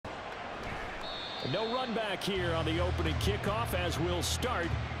No run back here on the opening kickoff as we'll start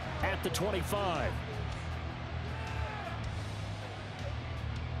at the 25.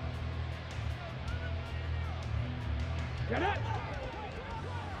 Get it!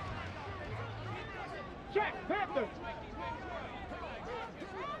 Check, Panthers!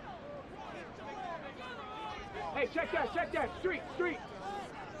 Hey, check that, street!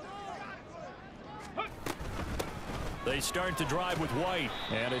 They start to drive with White,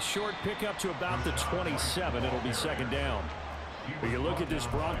 and a short pickup to about the 27. It'll be second down. But you look at this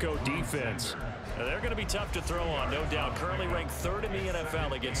Bronco defense, they're going to be tough to throw on, no doubt. Currently ranked third in the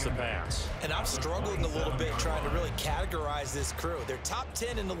NFL against the pass. And I'm struggling a little bit trying to really categorize this crew. They're top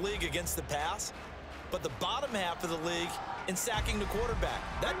 10 in the league against the pass, but the bottom half of the league in sacking the quarterback.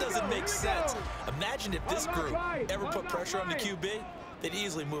 That doesn't make sense. Imagine if this group ever put pressure on the QB, they'd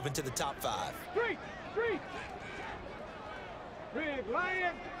easily move into the top 5. Street! Big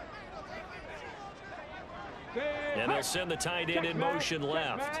Lion! And they'll send the tight end in motion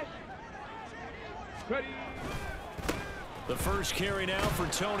left. The first carry now for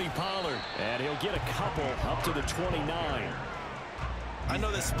Tony Pollard, and he'll get a couple up to the 29. I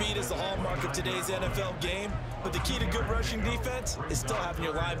know that speed is the hallmark of today's NFL game, but the key to good rushing defense is still having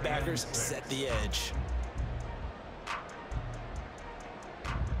your linebackers set the edge.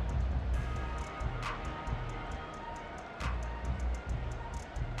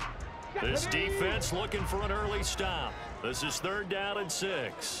 This defense looking for an early stop. This is 3rd down and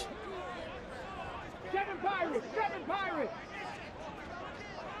 6. Seven Pirates!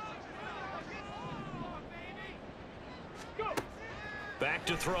 Go! Back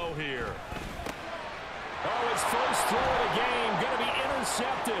to throw here. Oh, his first throw of the game going to be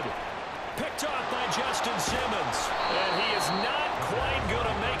intercepted. Picked off by Justin Simmons. And he is not quite going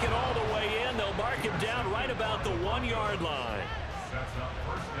to make it all the way in. They'll mark him down right about the 1-yard line.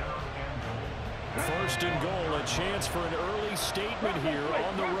 First and goal, a chance for an early statement here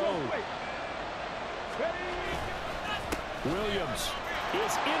on the road. Williams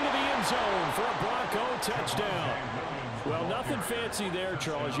is into the end zone for a Bronco touchdown. Well, nothing fancy there,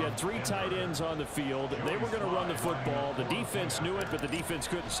 Charles. You had 3 tight ends on the field. They were going to run the football. The defense knew it, but the defense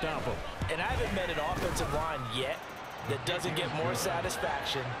couldn't stop them. And I haven't met an offensive line yet that doesn't get more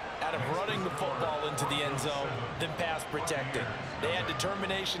satisfaction out of running the football into the end zone than pass protecting. They had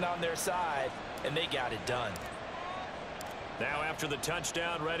determination on their side, and they got it done. Now after the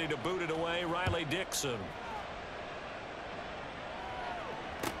touchdown, ready to boot it away, Riley Dixon.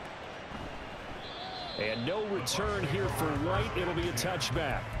 And no return here for White. It'll be a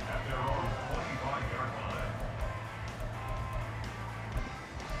touchback.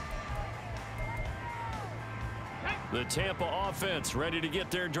 The Tampa offense ready to get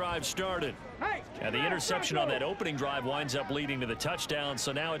their drive started. And the interception on that opening drive winds up leading to the touchdown,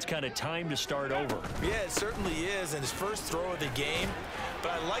 so now it's kind of time to start over. Yeah, it certainly is, and his first throw of the game.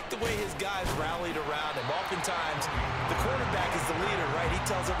 But I like the way his guys rallied around him. Oftentimes, the quarterback is the leader, right? He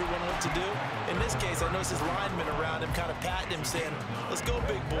tells everyone what to do. In this case, I noticed his linemen around him kind of patting him, saying, let's go,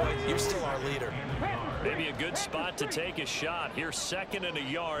 big boy. You're still our leader. Maybe a good spot to take a shot. Here's 2nd and a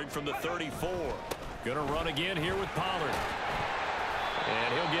yard from the 34. Gonna run again here with Pollard.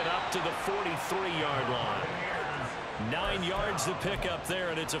 And he'll get up to the 43-yard line. 9 yards to pick up there,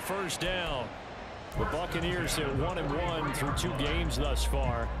 and it's a first down. The Buccaneers are 1-1 through 2 games thus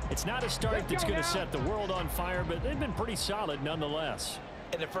far. It's not a start that's going to set the world on fire, but they've been pretty solid nonetheless.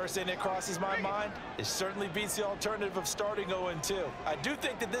 And the first thing that crosses my mind, it certainly beats the alternative of starting 0-2. I do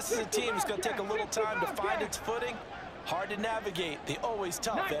think that this is a team that's going to take a little time to find its footing. Hard to navigate the always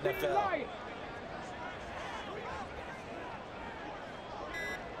tough NFL.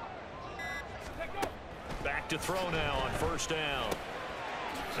 Back to throw now on first down.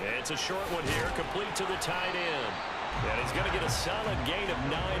 It's a short one here, complete to the tight end. And he's going to get a solid gain of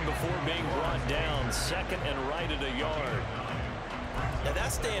 9 before being brought down. 2nd and right at a yard. Now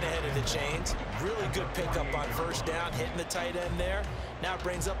that's staying ahead of the chains. Really good pickup on first down, hitting the tight end there. Now it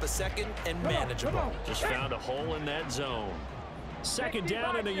brings up a 2nd and manageable. Just found a hole in that zone. 2nd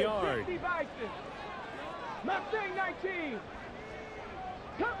down and a yard. Mustang 19.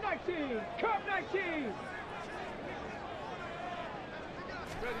 Cup 19. Cup 19.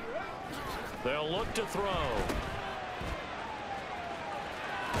 They'll look to throw.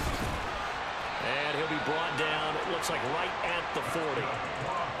 And he'll be brought down, it looks like right at the 40.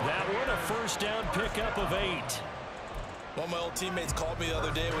 That one a first down pickup of 8. One of my old teammates called me the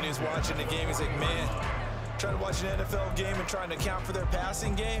other day when he was watching the game. He's like, man, trying to watch an NFL game and trying to account for their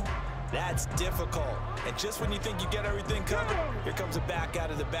passing game, that's difficult. And just when you think you get everything covered, here comes a back out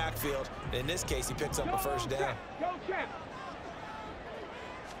of the backfield. And in this case, he picks up a first down.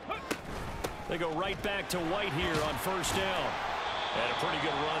 They go right back to White here on first down. And a pretty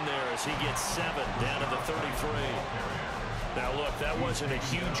good run there as he gets 7 down to the 33. Now, look, that wasn't a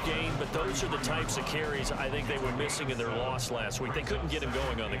huge gain, but those are the types of carries I think they were missing in their loss last week. They couldn't get him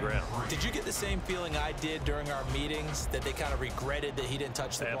going on the ground. Did you get the same feeling I did during our meetings, that they kind of regretted that he didn't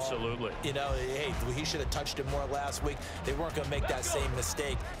touch the ball? Absolutely. You know, hey, he should have touched it more last week. They weren't going to make that same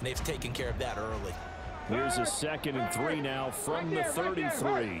mistake, and they've taken care of that early. Here's a 2nd and 3 now from the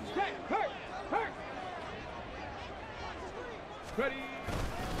 33. Ready.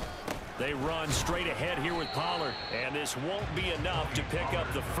 They run straight ahead here with Pollard, and this won't be enough to pick up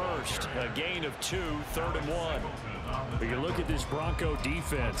the first. A gain of 2, 3rd and 1. But you look at this Bronco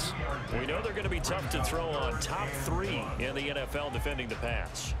defense. We know they're going to be tough to throw on. Top 3 in the NFL defending the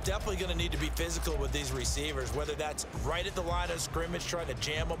pass. Definitely going to need to be physical with these receivers, whether that's right at the line of scrimmage trying to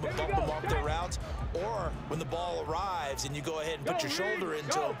jam them and bump them off their routes, or when the ball arrives and you go ahead and put your shoulder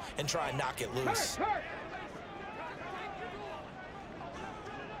into them and try and knock it loose.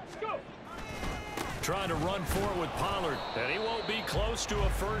 Trying to run forward with Pollard, and he won't be close to a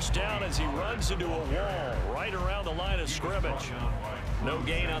first down as he runs into a wall right around the line of scrimmage. No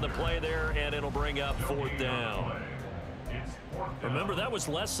gain on the play there, and it'll bring up 4th down. Remember, that was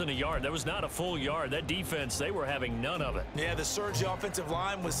less than a yard. That was not a full yard. That defense, they were having none of it. Yeah, the surge the offensive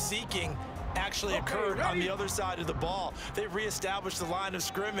line was seeking actually occurred on the other side of the ball. They reestablished the line of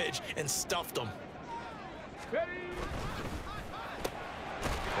scrimmage and stuffed them. That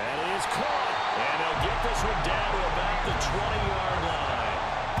is caught. And they'll get this one down to about the 20-yard line.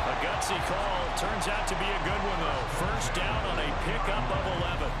 A gutsy call. Turns out to be a good one, though. First down on a pickup of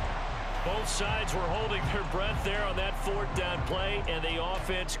 11. Both sides were holding their breath there on that 4th down play, and the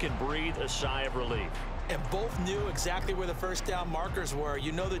offense can breathe a sigh of relief. And both knew exactly where the first down markers were.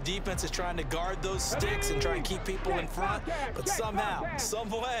 You know the defense is trying to guard those sticks and try and keep people in front, but somehow,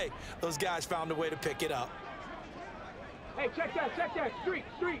 some way, those guys found a way to pick it up. Hey, check that, street.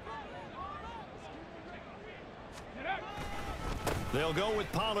 They'll go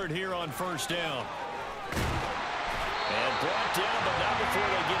with Pollard here on first down. And brought down, but not before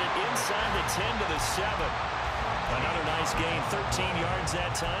they get it inside the 10 to the 7. Another nice gain, 13 yards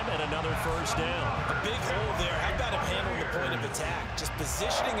that time, and another first down. A big hole there. How about him handling the point of attack? Just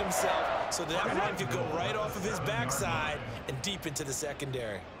positioning himself so that run could go right off of his backside and deep into the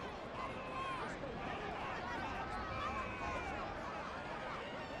secondary.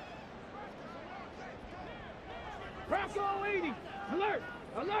 Bronco 80.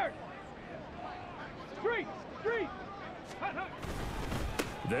 Alert. Street.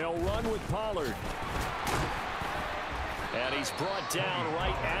 They'll run with Pollard. And he's brought down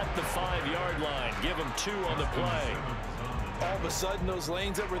right at the 5-yard line. Give him 2 on the play. All of a sudden, those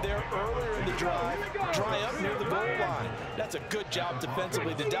lanes that were there earlier in the drive dry up near the goal line. That's a good job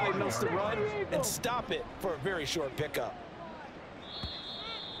defensively to diagnose the run and stop it for a very short pickup.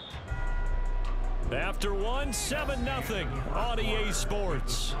 After 7-0 on EA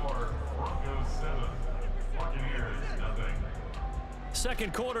Sports.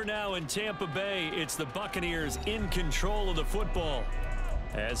 Second quarter now in Tampa Bay. It's the Buccaneers in control of the football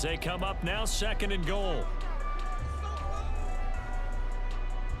as they come up now 2nd and goal.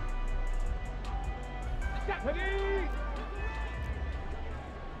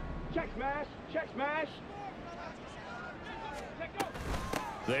 Check smash.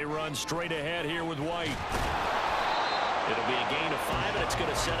 They run straight ahead here with White. It'll be a gain of 5, and it's going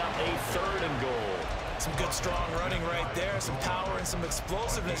to set up a 3rd and goal. Some good strong running right there, some power and some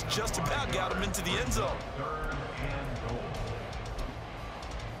explosiveness just about got him into the end zone.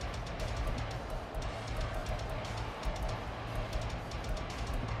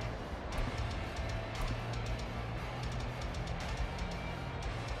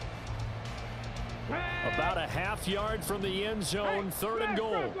 About a half yard from the end zone, 3rd and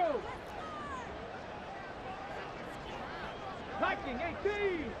goal. Lightning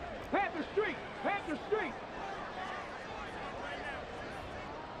 18. Panther Street.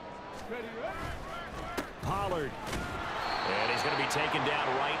 Pollard. And he's going to be taken down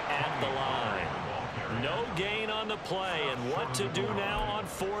right at the line. No gain on the play, and what to do now on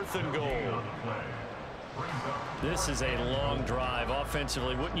 4th and goal. This is a long drive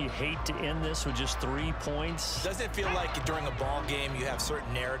offensively. Wouldn't you hate to end this with just 3 points? Doesn't it feel like during a ball game you have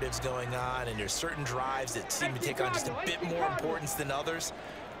certain narratives going on and there's certain drives that seem to take on just a bit more importance than others?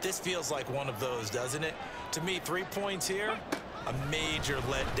 This feels like one of those, doesn't it? To me, 3 points here, a major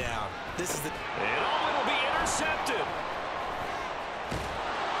letdown. This is the... And it'll be intercepted.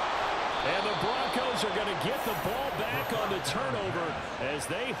 And the Broncos are going to get the ball back on the turnover as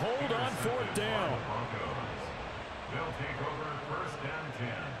they hold on 4th down. They'll take over 1st and 10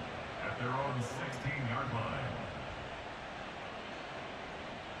 at their own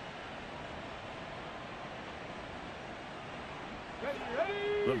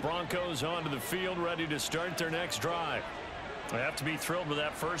The Broncos onto the field, ready to start their next drive. They have to be thrilled with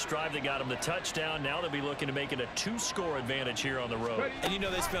that first drive that got them the touchdown. Now they'll be looking to make it a 2-score advantage here on the road. And you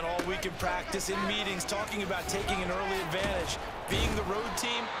know they spent all week in practice, in meetings, talking about taking an early advantage. Being the road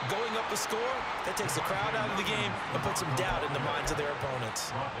team, going up a score, that takes the crowd out of the game and puts some doubt in the minds of their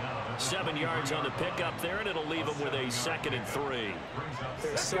opponents. 7 yards on the pickup there, and it'll leave them with a 2nd and 3.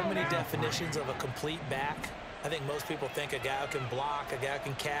 There's so many definitions of a complete back. I think most people think a guy who can block, a guy who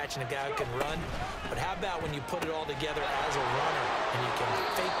can catch, and a guy who can run. But how about when you put it all together as a runner, and you can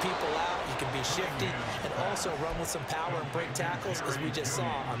fake people out, you can be shifty, and also run with some power and break tackles, as we just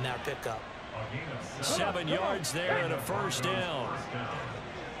saw on that pickup. 7 yards there and a first down.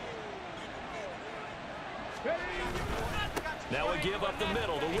 Now a give up the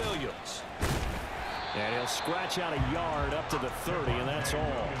middle to Williams. And he'll scratch out a yard up to the 30, and that's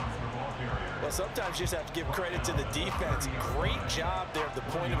all. Well, sometimes you just have to give credit to the defense. Great job there at the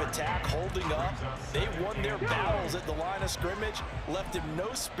point of attack, holding up. They won their battles at the line of scrimmage, left him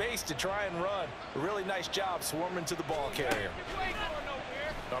no space to try and run. A really nice job swarming to the ball carrier.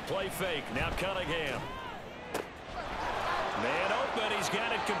 A play fake, now Cunningham. Man open, he's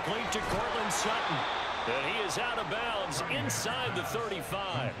got it complete to Cortland Sutton. And he is out of bounds inside the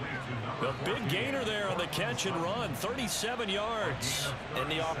 35. A big gainer there on the catch and run, 37 yards.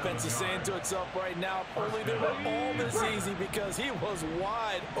 And the offense is saying to itself right now, only they were all this easy because he was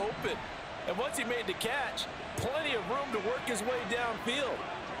wide open. And once he made the catch, plenty of room to work his way downfield.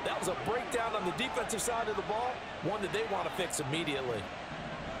 That was a breakdown on the defensive side of the ball, one that they want to fix immediately.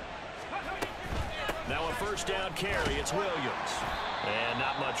 Now a first down carry, it's Williams. And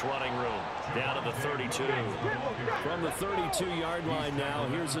not much running room. Down to the 32. From the 32-yard line now,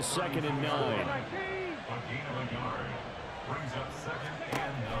 here's a 2nd and 9.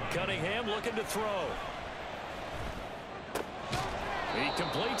 Cunningham looking to throw. He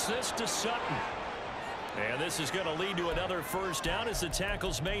completes this to Sutton. And this is going to lead to another first down as the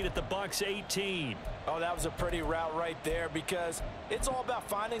tackle's made at the Bucs 18. Oh, that was a pretty route right there because it's all about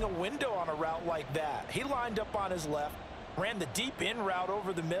finding a window on a route like that. He lined up on his left, ran the deep in route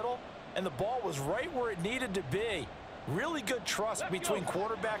over the middle, and the ball was right where it needed to be. Really good trust between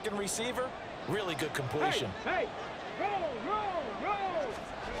quarterback and receiver. Really good completion. Hey, roll.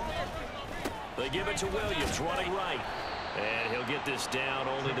 They give it to Williams, running right. And he'll get this down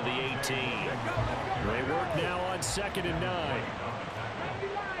only to the 18. They work now on 2nd and 9.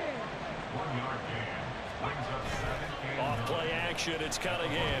 Off play action, it's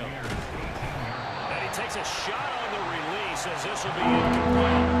Cunningham. And he takes a shot on the release as this will be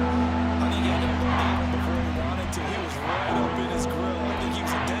incomplete. I think he had to before he wanted to. He was right up in his grill. I think he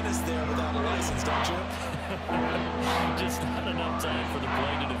was a dentist there without a license, don't you? Just not enough time for the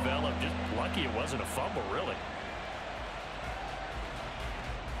play to develop. Just lucky it wasn't a fumble, really.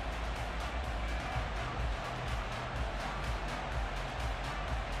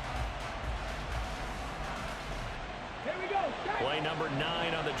 Play number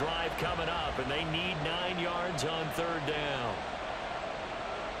 9 on the drive coming up, and they need 9 yards on 3rd down.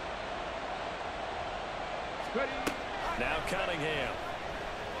 Now Cunningham.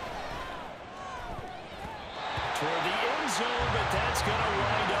 Toward the end zone, but that's going to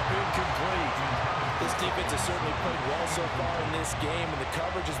wind up incomplete. This defense has certainly played well so far in this game, and the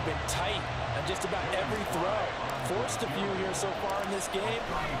coverage has been tight on just about every throw. Forced a few here so far in this game,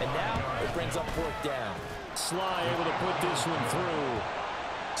 and now it brings up 4th down. Sly able to put this one through.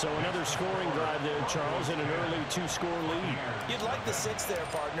 So another scoring drive there, Charles, and an early 2-score lead. You'd like the 6 there,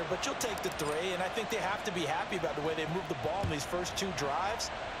 partner, but you'll take the 3, and I think they have to be happy about the way they moved the ball in these first 2 drives.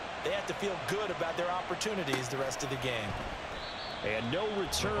 They have to feel good about their opportunities the rest of the game. And no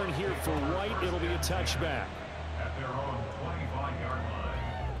return here for White. It'll be a touchback. At their own 25-yard line.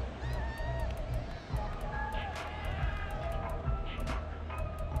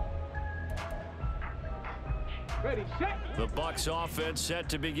 Ready, set. The Bucs offense set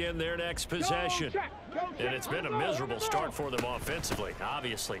to begin their next possession. And it's been a miserable start for them offensively.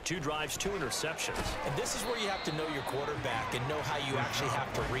 Obviously, 2 drives, 2 interceptions. And this is where you have to know your quarterback and know how you actually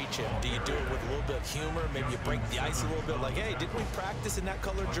have to reach him. Do you do it with a little bit of humor? Maybe you break the ice a little bit like, hey, didn't we practice in that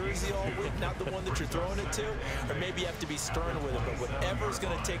colored jersey all week? Not the one that you're throwing it to? Or maybe you have to be stern with him. But whatever it's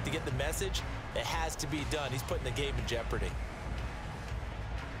going to take to get the message, it has to be done. He's putting the game in jeopardy.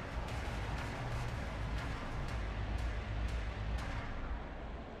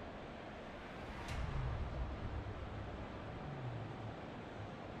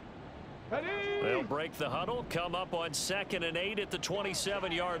 They'll break the huddle, come up on 2nd and 8 at the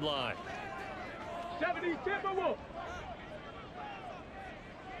 27-yard line. 70 Timberwolves.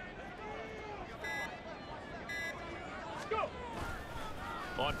 Go.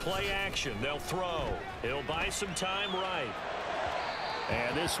 On play action, they'll throw. He'll buy some time right.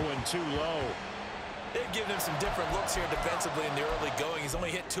 And this one too low. They've given him some different looks here defensively in the early going. He's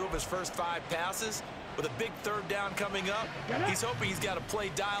only hit 2 of his first 5 passes. With a big 3rd down coming up, he's hoping he's got a play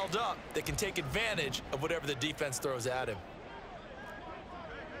dialed up that can take advantage of whatever the defense throws at him.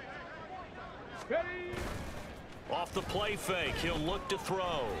 Ready. Off the play fake, he'll look to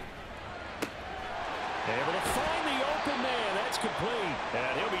throw. Able to find the open man. That's complete.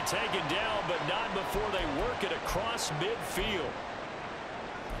 And he'll be taken down, but not before they work it across midfield.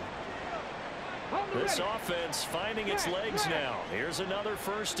 This offense finding its legs now. Here's another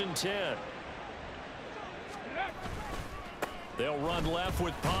 1st and 10. They'll run left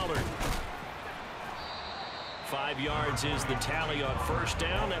with Pollard. 5 yards is the tally on 1st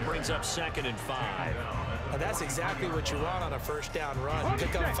down. That brings up 2nd and 5. Now that's exactly what you want on a 1st down run.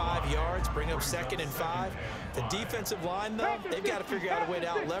 Pick up 5 yards, bring up 2nd and 5. The defensive line, though, they've got to figure out a way to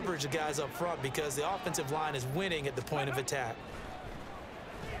out-leverage the guys up front because the offensive line is winning at the point of attack.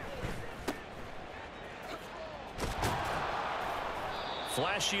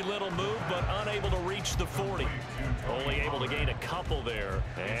 Flashy little move, but unable to reach the 40. Only able to gain a couple there.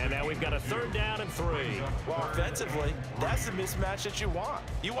 And now we've got a 3rd down and 3. Well, offensively, that's the mismatch that you want.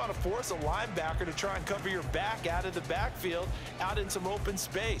 You want to force a linebacker to try and cover your back out of the backfield, out in some open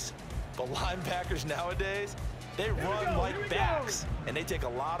space. But linebackers nowadays, they run like backs, and they take a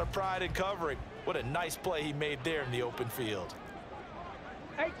lot of pride in covering. What a nice play he made there in the open field.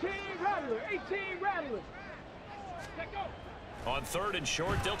 18 Rattler, 18 Rattler. Let go. On 3rd and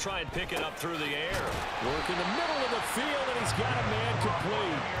short, they'll try and pick it up through the air. Work in the middle of the field, and he's got a man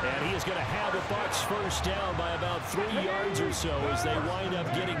complete. And he is going to have the Bucs 1st down by about 3 yards or so as they wind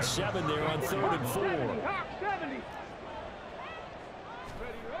up getting 7 there on 3rd and 4.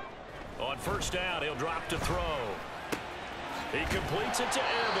 On 1st down, he'll drop to throw. He completes it to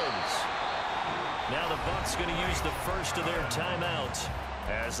Evans. Now the Bucs going to use the first of their timeouts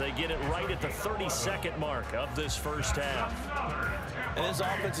as they get it right at the 32nd mark of this 1st half. And his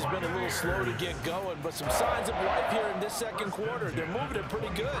offense has been a little slow to get going, but some signs of life here in this 2nd quarter. They're moving it pretty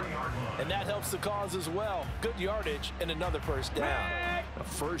good, and that helps the cause as well. Good yardage and another 1st down. A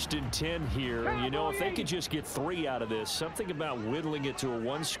 1st and 10 here, and you know, if they could just get 3 out of this, something about whittling it to a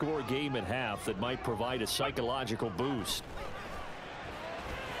 1-score game at half that might provide a psychological boost.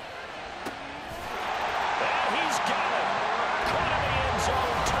 And he's got it. Caught in the end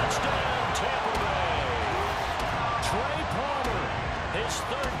zone. Touchdown, Tampa Bay. Trey Palmer, his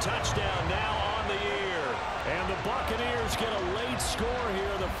 3rd touchdown now on the year. And the Buccaneers get a late score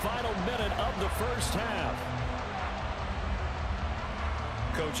here in the final minute of the 1st half.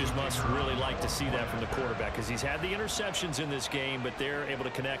 Coaches must really like to see that from the quarterback because he's had the interceptions in this game, but they're able to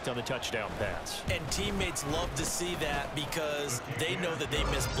connect on the touchdown pass. And teammates love to see that because they know that they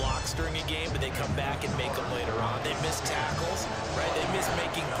miss blocks during a game, but they come back and make them later on. They miss tackles, right? They miss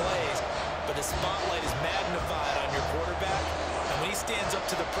making plays, but the spotlight is magnified on your quarterback. And when he stands up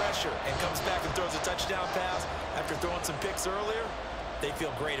to the pressure and comes back and throws a touchdown pass after throwing some picks earlier, they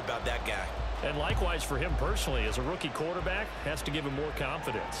feel great about that guy. And likewise for him personally, as a rookie quarterback, has to give him more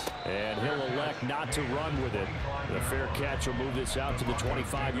confidence. And he'll elect not to run with it. The fair catch will move this out to the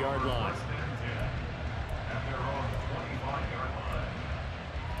 25-yard line. At their own 25-yard line.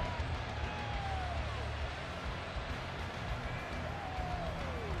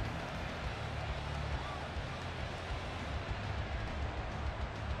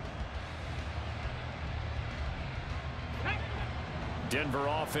 Denver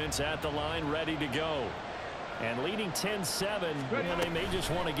offense at the line, ready to go. And leading 10-7, they may just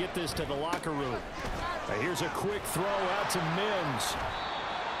want to get this to the locker room. Here's a quick throw out to Mims.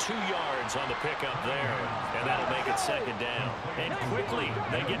 2 yards on the pickup there, and that'll make it 2nd down. And quickly,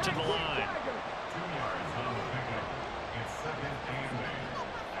 they get to the line. 2 yards on the pickup. It's 2nd and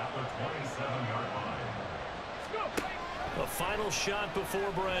 8 at the 27-yard line. The final shot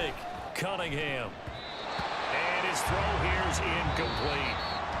before break. Cunningham. And his throw here's incomplete.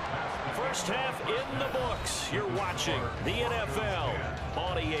 1st half in the books. You're watching the NFL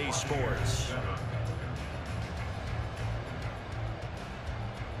on EA Sports.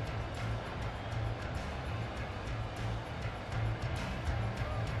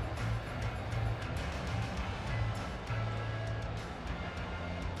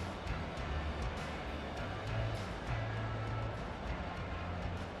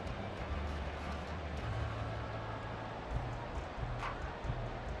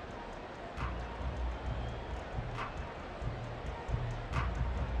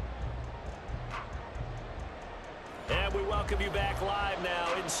 We welcome you back live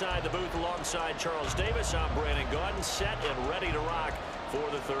now inside the booth alongside Charles Davis. I'm Brandon Gaudin, set and ready to rock for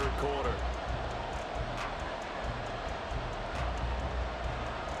the third quarter.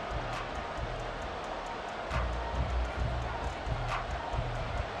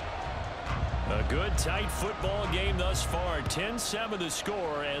 A good, tight football game thus far. 10-7 the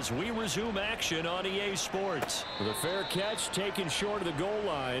score as we resume action on EA Sports. The fair catch taken short of the goal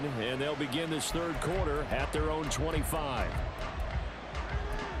line, and they'll begin this third quarter at their own 25.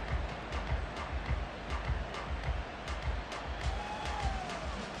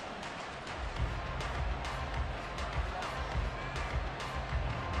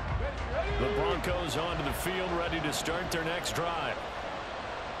 The Broncos onto the field, ready to start their next drive.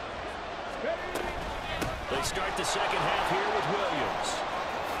 They start the second half here with Williams.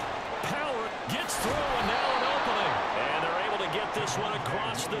 Power gets through, and now an opening. And they're able to get this one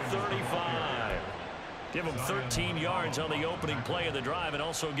across the 35. Give them 13 yards on the opening play of the drive and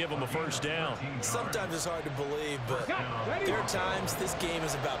also give them a first down. Sometimes it's hard to believe, but there are times this game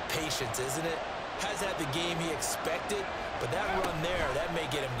is about patience, isn't it? Has had the game he expected, but that run there, that may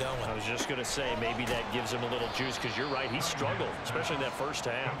get him going. I was just going to say, maybe that gives him a little juice because you're right, he struggled, especially in that first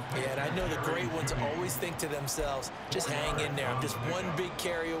half. Yeah, and I know the great ones always think to themselves, just hang in there. I'm just one big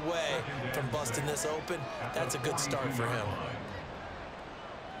carry away from busting this open. That's a good start for him.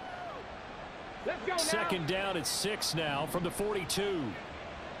 Let's go now. Second down at 6 now from the 42.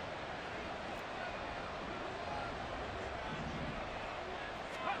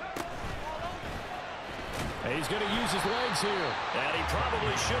 He's going to use his legs here. And he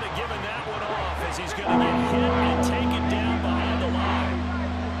probably should have given that one off as he's going to get hit and taken down behind the line.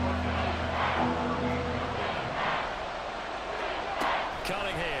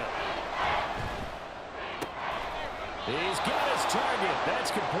 Cunningham. He's got his target.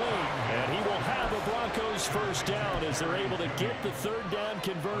 That's complete. And he will have the Broncos first down as they're able to get the third down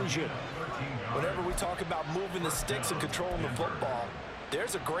conversion. Whenever we talk about moving the sticks and controlling the football,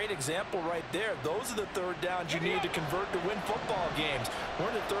 there's a great example right there. Those are the third downs you need to convert to win football games. We're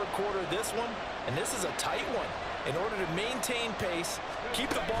in the third quarter of this one, and this is a tight one. In order to maintain pace, keep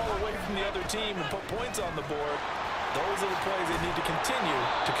the ball away from the other team, and put points on the board, those are the plays they need to continue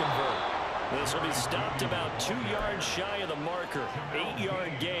to convert. This will be stopped about 2 yards shy of the marker.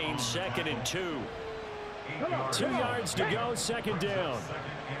 8-yard gain, 2nd and 2. 2 yards to go, second down.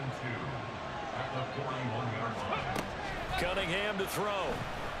 Cunningham to throw.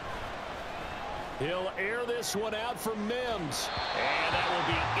 He'll air this one out for Mims. And that will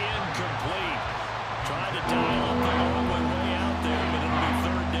be incomplete. Trying to dial up the long one way out there, but it'll be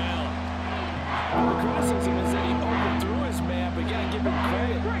third down. The criticism is that he overthrew his man, but you got to give him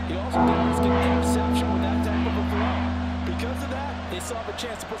credit. He also didn't risk an interception with that type of a throw. Because of that, they saw the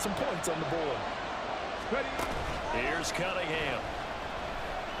chance to put some points on the board. Here's Cunningham.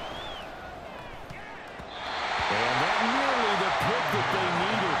 And that nearly the pick that they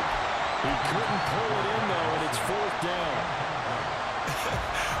needed. He couldn't pull it in, though, and it's fourth down.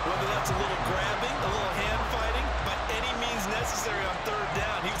 Whether that's a little grabbing, a little hand fighting, by any means necessary on third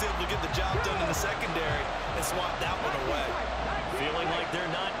down, he was able to get the job done in the secondary and swat that one away. Feeling like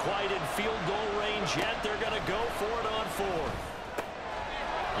they're not quite in field goal range yet, they're going to go for it on fourth.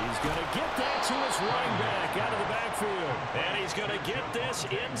 He's going to get that to his running back out of the backfield. And he's going to get this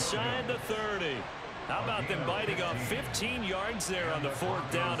inside the 30. How about them biting off 15 yards there on the fourth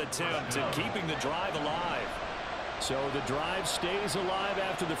down attempt and keeping the drive alive? So the drive stays alive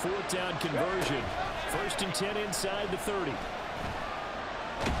after the fourth down conversion. 1st and 10 inside the 30.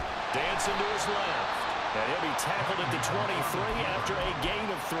 Dancing to his left. And he'll be tackled at the 23 after a gain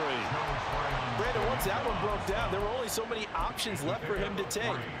of 3. Brandon, once that one broke down, there were only so many options left for him to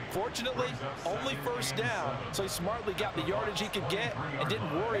take. Fortunately, only first down, so he smartly got the yardage he could get and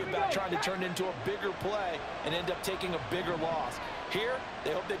didn't worry about trying to turn it into a bigger play and end up taking a bigger loss. Here,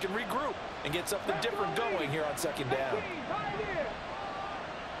 they hope they can regroup and get something different going here on second down.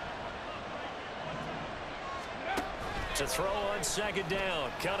 To throw on second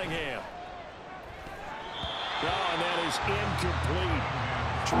down, Cunningham. Oh, and that is incomplete.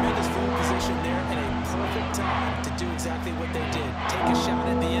 Tremendous field position there and a perfect time to do exactly what they did. Take a shot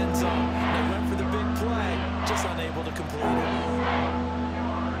at the end zone. They went for the big play, just unable to complete it.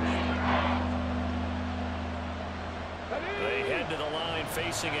 They head to the line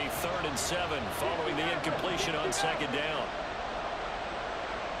facing a 3rd and 7 following the incompletion on second down.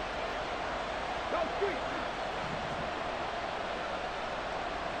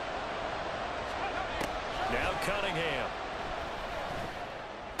 Now Cunningham.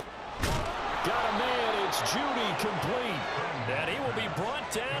 Got a man, it's Judy complete. And he will be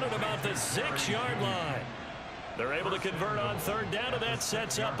brought down at about the 6-yard line. They're able to convert on third down, and that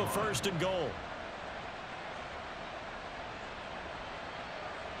sets up a 1st and goal.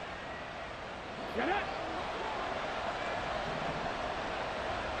 Get it.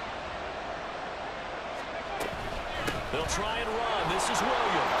 They'll try and run. This is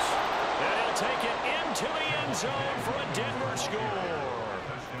Williams. And he'll take it into the end zone for a Denver score.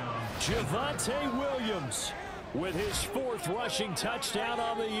 Javonte Williams with his 4th rushing touchdown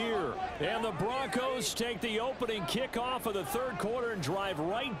on the year. And the Broncos take the opening kickoff of the 3rd quarter and drive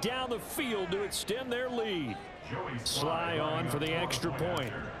right down the field to extend their lead. Sly on for the extra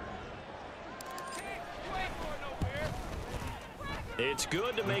point. It's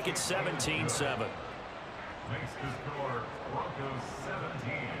good to make it 17-7. Makes the score Broncos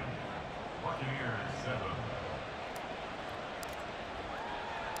 17, Buccaneers 7.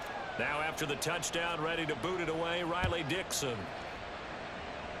 Now after the touchdown, ready to boot it away, Riley Dixon.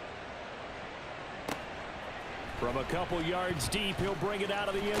 From a couple yards deep, he'll bring it out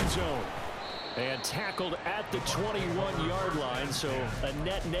of the end zone. And tackled at the 21-yard line, so a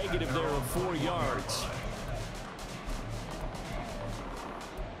net negative there of 4 yards.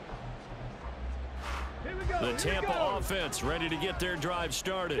 The Tampa offense ready to get their drive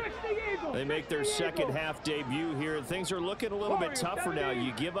started. They make their second half debut here, and things are looking a little bit tougher now.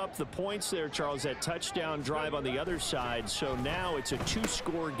 You give up the points there, Charles, that touchdown drive on the other side. So now it's a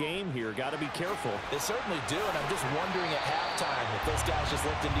 2-score game here. Got to be careful. They certainly do, and I'm just wondering at halftime if those guys just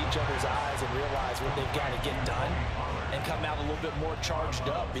looked into each other's eyes and realized what they've got to get done and come out a little bit more charged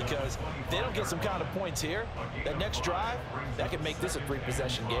up, because if they don't get some kind of points here, that next drive, that could make this a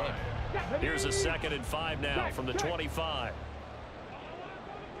 3-possession game. Here's a 2nd and 5 now from the 25.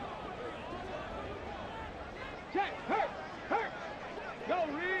 Check, hurt. Go,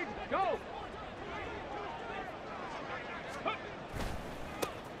 Reed, go.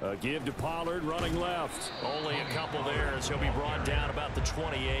 A give to Pollard running left. Only a couple there as he'll be brought down about the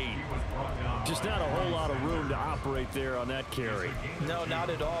 28. Just not a whole lot of room to operate there on that carry. No, not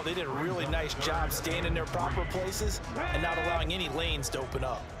at all. They did a really nice job staying in their proper places and not allowing any lanes to open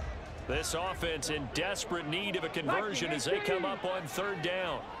up. This offense in desperate need of a conversion as they come up on 3rd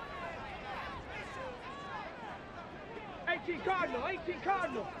down. 18 Cardinal, 18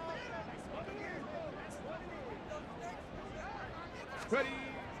 Cardinal. Ready.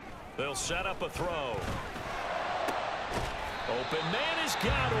 They'll set up a throw. Open man is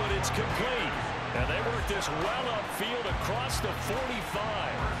Godwin. It's complete. And they work this well upfield across the 45.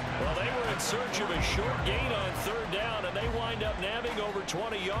 Well, they were in search of a short gain on 3rd down, and they wind up nabbing over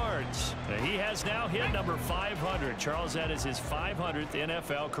 20 yards. And he has now hit number 500. Charles, that is his 500th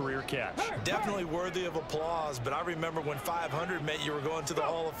NFL career catch. Definitely worthy of applause, but I remember when 500 meant you were going to the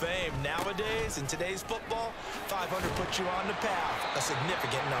Hall of Fame. Nowadays, in today's football, 500 puts you on the path, a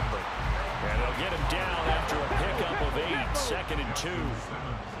significant number. And they'll get him down after a pickup of 8, 2nd and 2.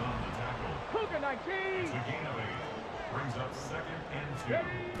 Cougar 19. Brings up 2nd and 2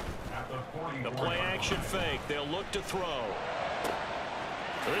 at the 44. The play action fake. They'll look to throw.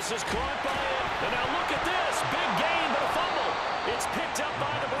 This is caught by it. And now look at this. Big gain, but a fumble. It's picked up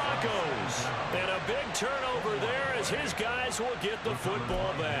by the Broncos. And a big turnover there as his guys will get the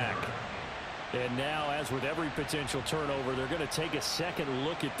football back. And now, as with every potential turnover, they're going to take a second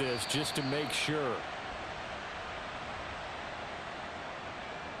look at this just to make sure.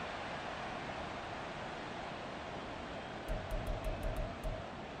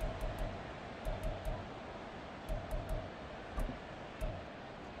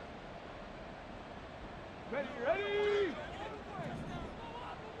 Ready.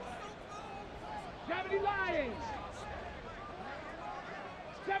 70 Lions.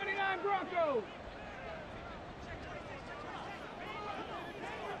 79 Broncos.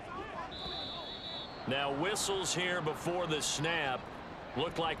 Now whistles here before the snap.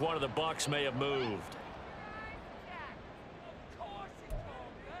 Looked like one of the Bucs may have moved.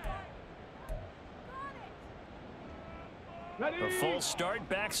 Ready. A full start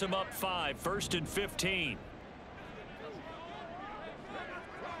backs him up 5, 1st and 15.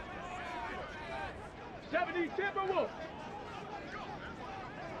 70 Timberwolves.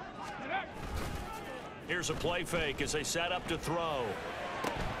 Here's a play fake as they set up to throw.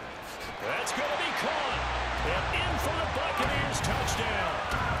 That's going to be caught. And in for the Buccaneers touchdown.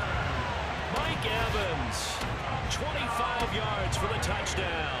 Mike Evans, 25 yards for the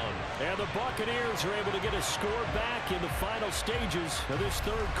touchdown. And the Buccaneers are able to get a score back in the final stages of this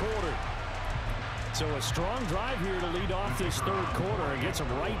 3rd quarter. So a strong drive here to lead off this 3rd quarter and gets them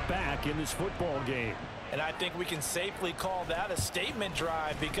right back in this football game. And I think we can safely call that a statement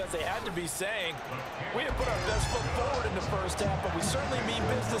drive, because they had to be saying, we didn't put our best foot forward in the first half, but we certainly mean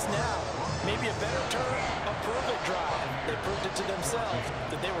business now. Maybe a better term, a prove-it drive. They proved it to themselves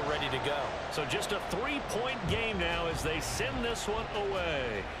that they were ready to go. So just a 3-point game now as they send this one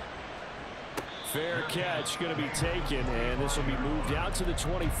away. Fair catch going to be taken, and this will be moved out to the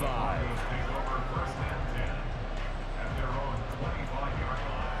 25.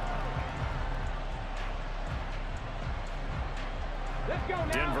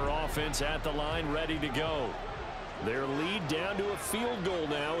 Denver offense at the line, ready to go. Their lead down to a field goal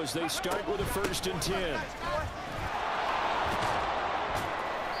now as they start with a 1st and 10.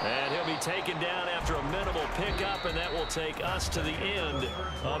 And he'll be taken down after a minimal pickup, and that will take us to the end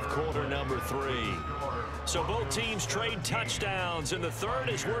of quarter number 3. So both teams trade touchdowns in the third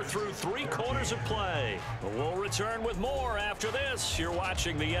as we're through 3 quarters of play. We'll return with more after this. You're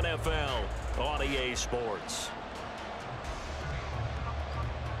watching the NFL on EA Sports.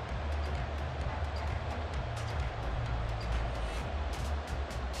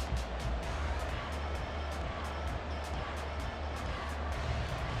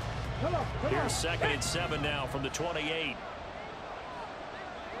 Here's 2nd and 7 now from the 28.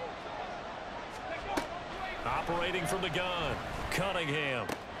 Operating from the gun, Cunningham.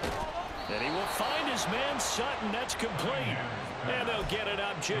 And he will find his man Sutton. That's complete. And they'll get it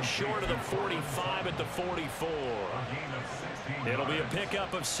up just short of the 45 at the 44. It'll be a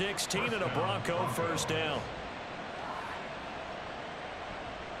pickup of 16 and a Bronco 1st down.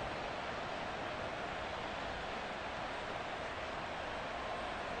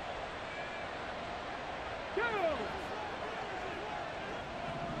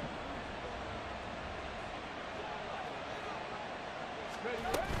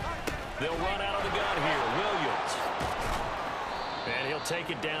 They'll run out of the gun here. Williams. And he'll take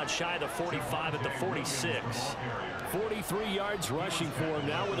it down shy of the 45 at the 46. 43 yards rushing for him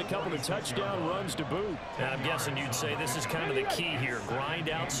now with a couple of touchdown runs to boot. And I'm guessing you'd say this is kind of the key here. Grind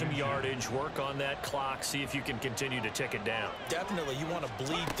out some yardage, work on that clock, see if you can continue to tick it down. Definitely, you want to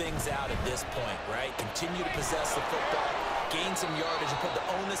bleed things out at this point, right? Continue to possess the football, gain some yardage, and put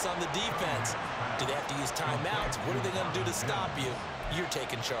the onus on the defense. Do they have to use timeouts? What are they going to do to stop you? You're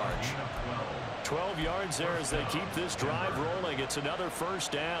taking charge. 12 yards there as they keep this drive rolling. It's another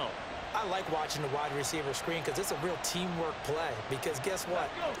 1st down. I like watching the wide receiver screen because it's a real teamwork play. Because guess what?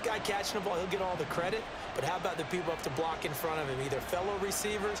 The guy catching the ball, he'll get all the credit. But how about the people up to block in front of him, either fellow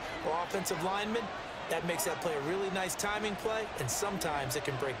receivers or offensive linemen? That makes that play a really nice timing play, and sometimes it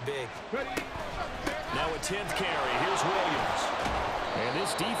can break big. Now a 10th carry. Here's Williams. And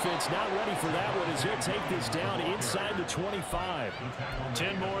this defense not ready for that one as he'll take this down inside the 25.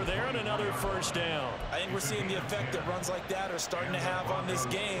 10 more there and another 1st down. I think we're seeing the effect that runs like that are starting to have on this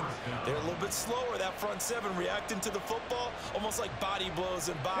game. They're a little bit slower, that front 7, reacting to the football, almost like body blows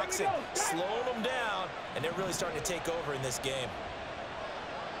in boxing, slowing them down, and they're really starting to take over in this game.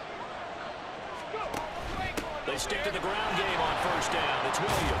 They stick to the ground game on 1st down. It's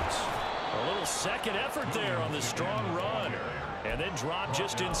Williams. A little second effort there on the strong run. And then drop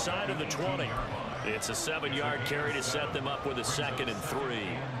just inside of the 20. It's a 7-yard carry to set them up with a 2nd and 3.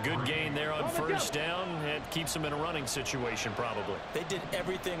 Good gain there on 1st down and keeps them in a running situation probably. They did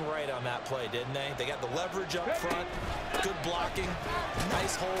everything right on that play, didn't they? They got the leverage up front, good blocking,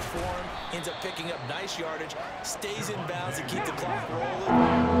 nice hole for him, ends up picking up nice yardage, stays in bounds to keep the clock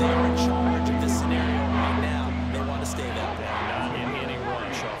rolling. They are in charge of this scenario right now. They want to stay that way. Not in any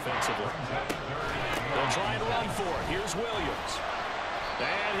rush offensively. They'll try and run for it. Here's Williams.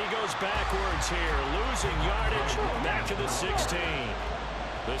 And he goes backwards here, losing yardage back to the 16.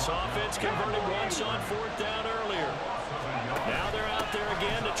 This offense converted once on 4th down earlier. Now they're out there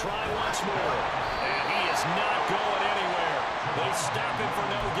again to try once more. And he is not going anywhere. They stop him for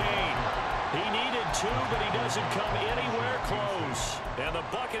no gain. He needed 2, but he doesn't come anywhere close. And the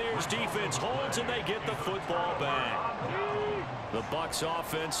Buccaneers defense holds and they get the football back. The Bucs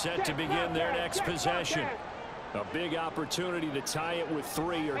offense set to begin their next possession. A big opportunity to tie it with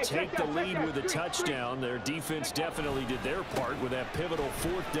 3 or take the lead with a touchdown. Their defense definitely did their part with that pivotal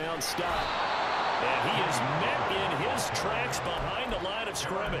 4th down stop. And he is met in his tracks behind the line of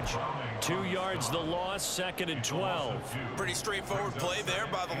scrimmage. 2 yards the loss, 2nd and 12. Pretty straightforward play there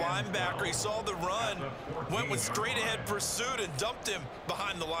by the linebacker. He saw the run, went with straight ahead pursuit and dumped him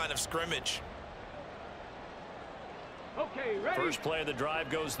behind the line of scrimmage. Okay, ready. First play of the drive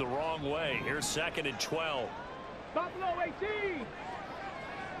goes the wrong way. Here's 2nd and 12. Buffalo 18.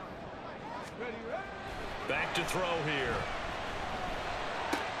 Ready, ready. Back to throw here.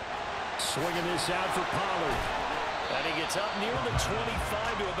 Swinging this out for Pollard. And he gets up near the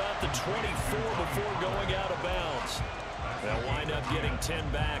 25 to about the 24 before going out of bounds. They'll wind up getting 10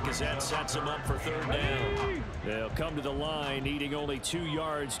 back as that sets them up for 3rd down. They'll come to the line needing only 2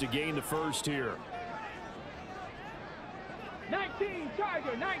 yards to gain the 1st here. 19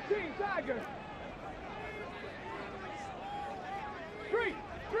 Tiger, 19 Tiger. 3.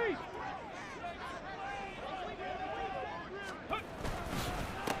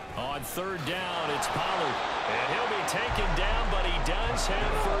 on third down. It's Pollard. And he'll be taken down, but he does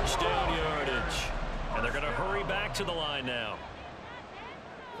have first down yardage. And they're going to hurry back to the line now.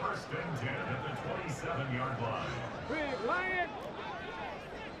 First and 10 at the 27-yard line. Big Lion.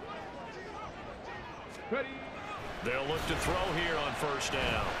 Ready. They'll look to throw here on first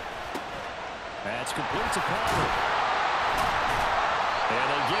down. That's complete to Pollard. And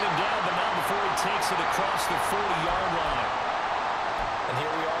they get him down, but not before he takes it across the 40-yard line. And here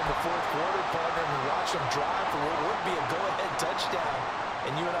we are in the fourth quarter, partner, and we watch them drive for what would be a go-ahead touchdown.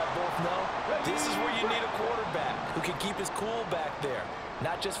 And you and I both know this is where you need a quarterback who can keep his cool back there.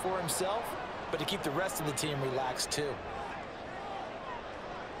 Not just for himself, but to keep the rest of the team relaxed too.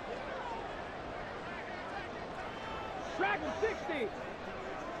 Track 60.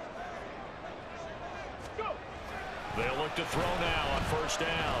 Go. They'll look to throw now on first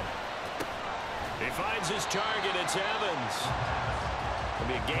down. He finds his target. It's Evans. It'll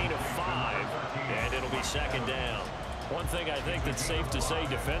be a gain of 5, and it'll be second down. One thing I think that's safe to say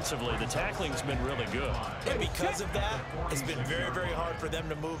defensively, the tackling's been really good. And because of that, it's been very, very hard for them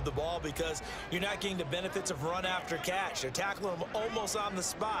to move the ball because you're not getting the benefits of run after catch. They're tackling them almost on the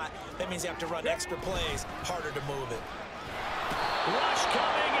spot. That means you have to run extra plays, harder to move it. Rush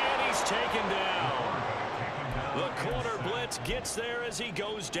coming, and he's taken down. The corner blitz gets there as he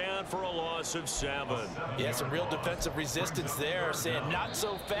goes down for a loss of 7. Yeah, some real defensive resistance there, saying not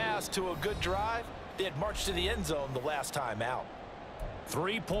so fast to a good drive. They had marched to the end zone the last time out.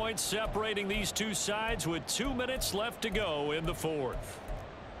 3 points separating these two sides with 2 minutes left to go in the fourth.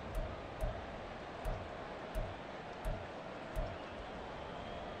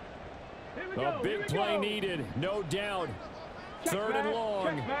 A big play needed, no doubt. Third and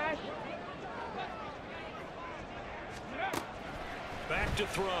long. Back to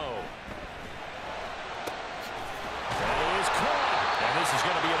throw. That is caught. And this is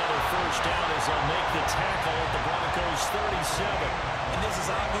going to be another first down as they'll make the tackle at the Broncos 37. And this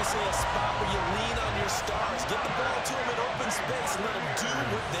is obviously a spot where you lean on your stars. Get the ball to them in open space and let them do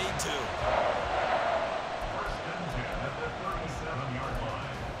what they do. First and 10 at the 37-yard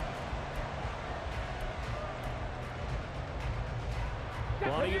line.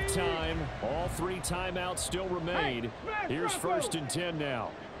 Plenty of time. All 3 timeouts still remain. Here's first and 10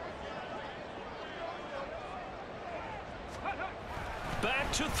 now.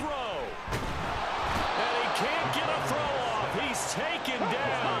 Back to throw. And he can't get a throw off. He's taken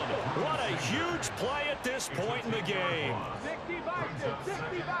down. What a huge play at this point in the game. 65,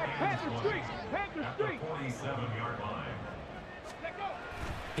 Panther Street, Panther Street. 47-yard line. Let go.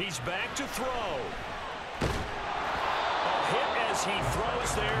 He's back to throw. A hit as he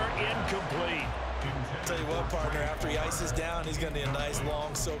throws there, incomplete. Tell you what, partner, after he ices down, he's going to need a nice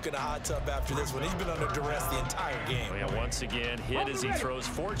long soak in a hot tub after this one. He's been under duress the entire game. Yeah, once again, hit as he throws.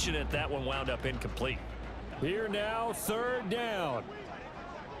 Fortunate that one wound up incomplete. Here now, third down.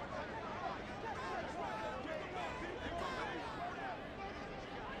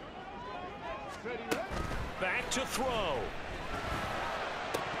 Back to throw.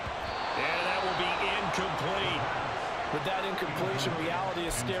 And that will be incomplete. With that incompletion, reality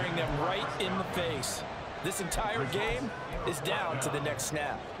is staring them right in the face. This entire game is down to the next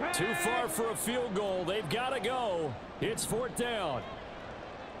snap. Too far for a field goal. They've got to go. It's fourth down.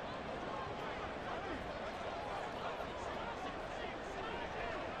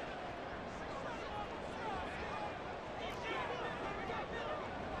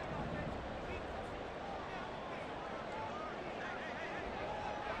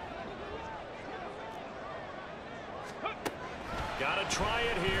 Got to try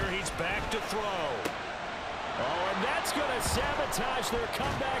it here. He's back to throw. Oh, and that's going to sabotage their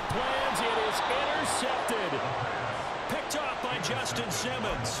comeback plans. It is intercepted. Picked off by Justin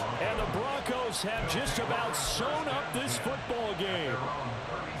Simmons. And the Broncos have just about sewn up this football game.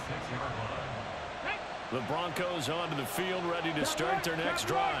 The Broncos onto the field, ready to start their next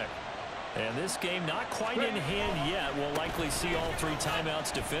drive. And this game not quite in hand yet. We'll likely see all 3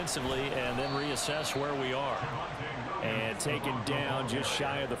 timeouts defensively and then reassess where we are. And taken down just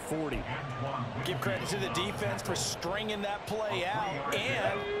shy of the 40. Give credit to the defense for stringing that play out,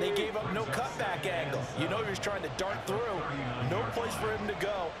 and they gave up no cutback angle. You know he's trying to dart through. No place for him to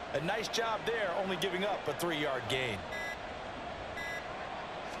go. A nice job there, only giving up a 3-yard gain.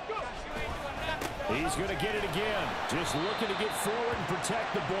 He's going to get it again. Just looking to get forward and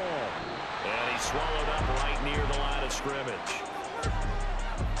protect the ball. And he's swallowed up right near the line of scrimmage.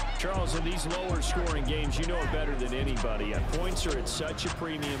 Charles, in these lower scoring games, you know it better than anybody. Points are at such a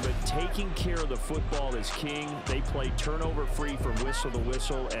premium, but taking care of the football is king. They play turnover free from whistle to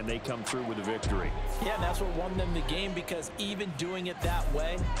whistle, and they come through with a victory. Yeah, and that's what won them the game, because even doing it that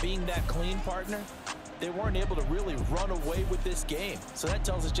way, being that clean partner, they weren't able to really run away with this game. So that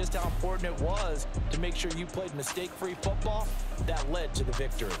tells us just how important it was to make sure you played mistake-free football. That led to the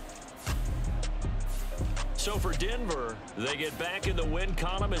victory. So for Denver, they get back in the win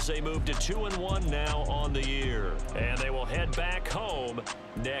column as they move to 2-1 now on the year. And they will head back home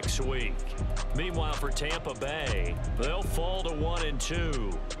next week. Meanwhile, for Tampa Bay, they'll fall to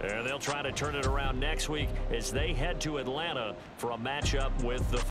 1-2. And they'll try to turn it around next week as they head to Atlanta for a matchup with the